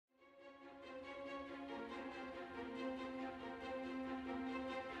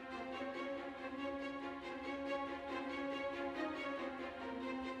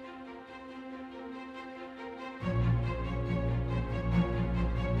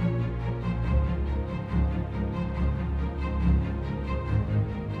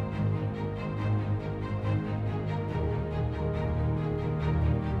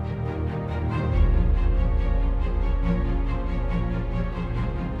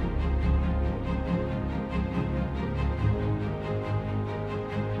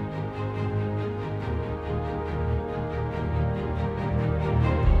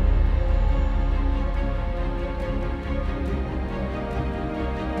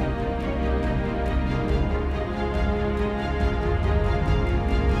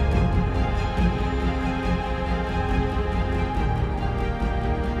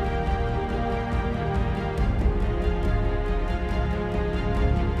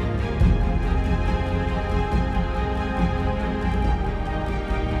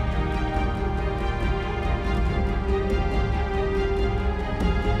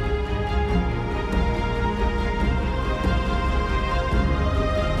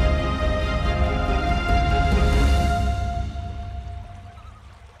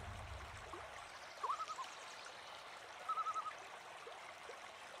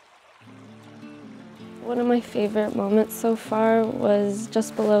One of my favorite moments so far was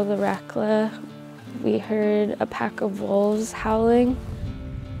just below the Rekla. We heard a pack of wolves howling.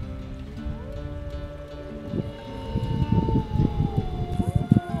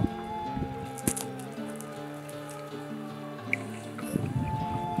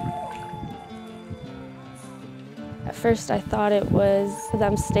 At first I thought it was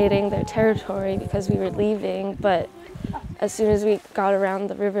them stating their territory because we were leaving, but as soon as we got around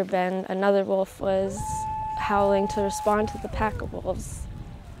the river bend, another wolf was howling to respond to the pack of wolves.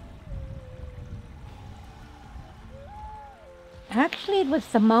 Actually, it was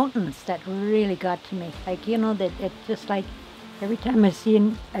the mountains that really got to me. Like, you know, that it just like every time I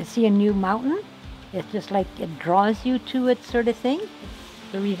see a new mountain, it's just like it draws you to it, sort of thing.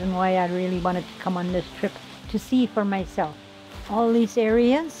 It's the reason why I really wanted to come on this trip, to see for myself. All these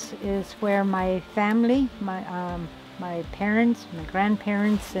areas is where my family, my parents, my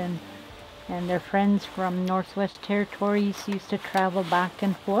grandparents, and their friends from Northwest Territories used to travel back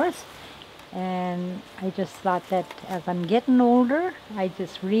and forth. And I just thought that as I'm getting older, I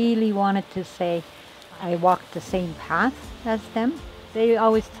just really wanted to say I walked the same path as them. They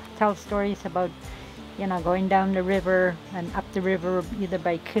always tell stories about, you know, going down the river and up the river either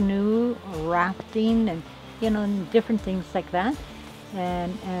by canoe or rafting, and, you know, different things like that.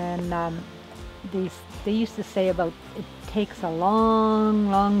 And they used to say about it takes a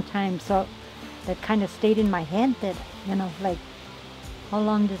long time. So that kind of stayed in my head that, you know, like, how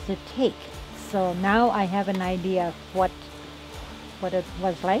long does it take? So now I have an idea of what it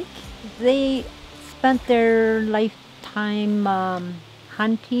was like. They spent their lifetime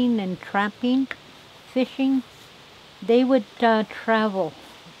hunting and trapping, fishing. They would travel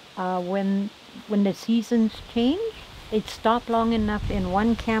when the seasons change. They'd stop long enough in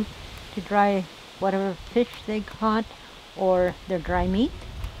one camp to dry whatever fish they caught or their dry meat,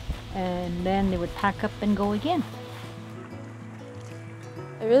 and then they would pack up and go again.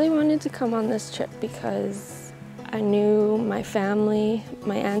 I really wanted to come on this trip because I knew my family,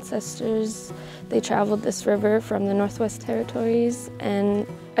 my ancestors, they traveled this river from the Northwest Territories, and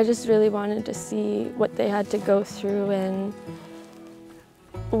I just really wanted to see what they had to go through and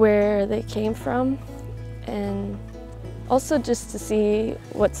where they came from, and also just to see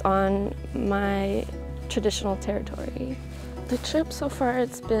what's on my traditional territory. The trip so far,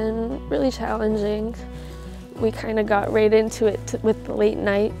 it's been really challenging. We kind of got right into it with the late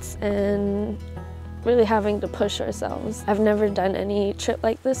nights and really having to push ourselves. I've never done any trip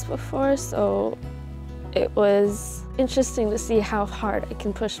like this before, so it was interesting to see how hard I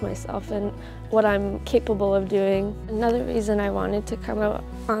can push myself and what I'm capable of doing. Another reason I wanted to come out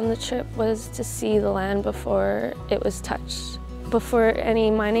on the trip was to see the land before it was touched, before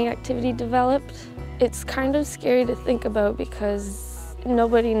any mining activity developed. It's kind of scary to think about because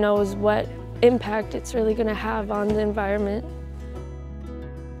nobody knows what impact it's really going to have on the environment.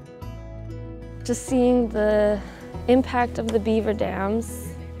 Just seeing the impact of the beaver dams,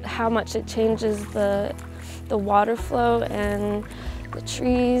 how much it changes the water flow and the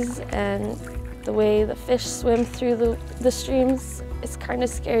trees and the way the fish swim through the streams, it's kind of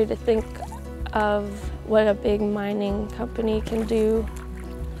scary to think of what a big mining company can do,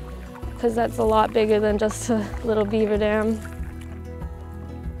 because that's a lot bigger than just a little beaver dam.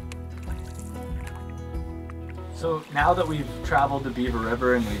 So now that we've traveled the Beaver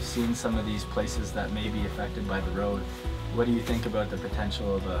River and we've seen some of these places that may be affected by the road, what do you think about the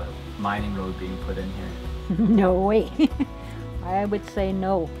potential of a mining road being put in here? No way. I would say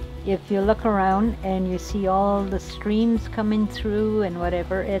no. If you look around and you see all the streams coming through and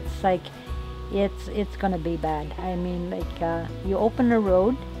whatever, it's like, it's gonna be bad. I mean, like, you open a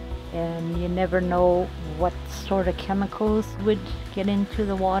road and you never know what sort of chemicals would get into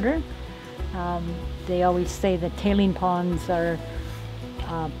the water. They always say the tailing ponds are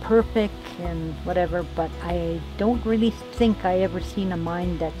perfect and whatever, but I don't really think I ever seen a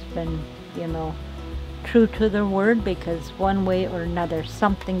mine that's been, you know, true to their word, because one way or another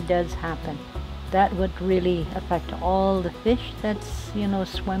something does happen. That would really affect all the fish that's, you know,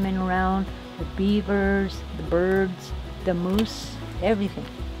 swimming around, the beavers, the birds, the moose, everything,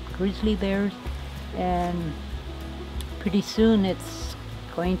 grizzly bears, and pretty soon it's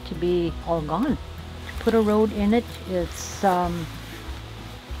going to be all gone. To put a road in it, it's I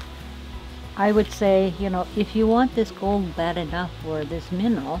would say, you know, if you want this gold bad enough or this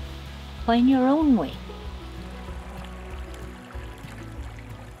mineral, find your own way.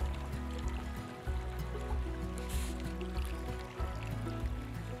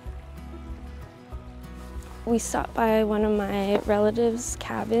 We stopped by one of my relatives'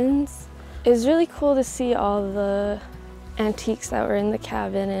 cabins. It was really cool to see all the antiques that were in the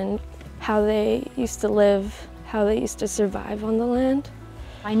cabin and how they used to live, how they used to survive on the land.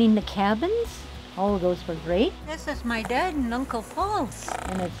 Finding the cabins, oh, those were great. This is my dad and Uncle Paul's.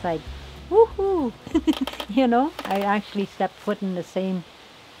 And it's like, woohoo! You know, I actually stepped foot in the same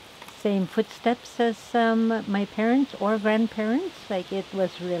footsteps as my parents or grandparents. Like, it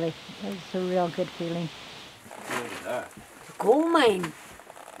was a real good feeling. What is that? The gold mine.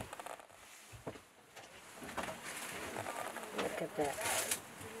 Look at that.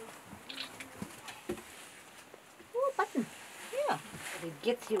 Oh, button. Yeah. It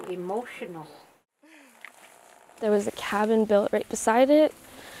gets you emotional. There was a cabin built right beside it,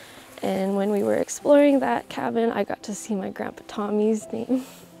 and when we were exploring that cabin, I got to see my Grandpa Tommy's name.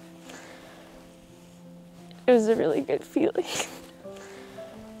 It was a really good feeling.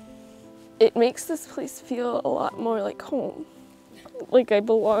 It makes this place feel a lot more like home, like I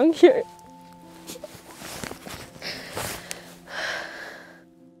belong here.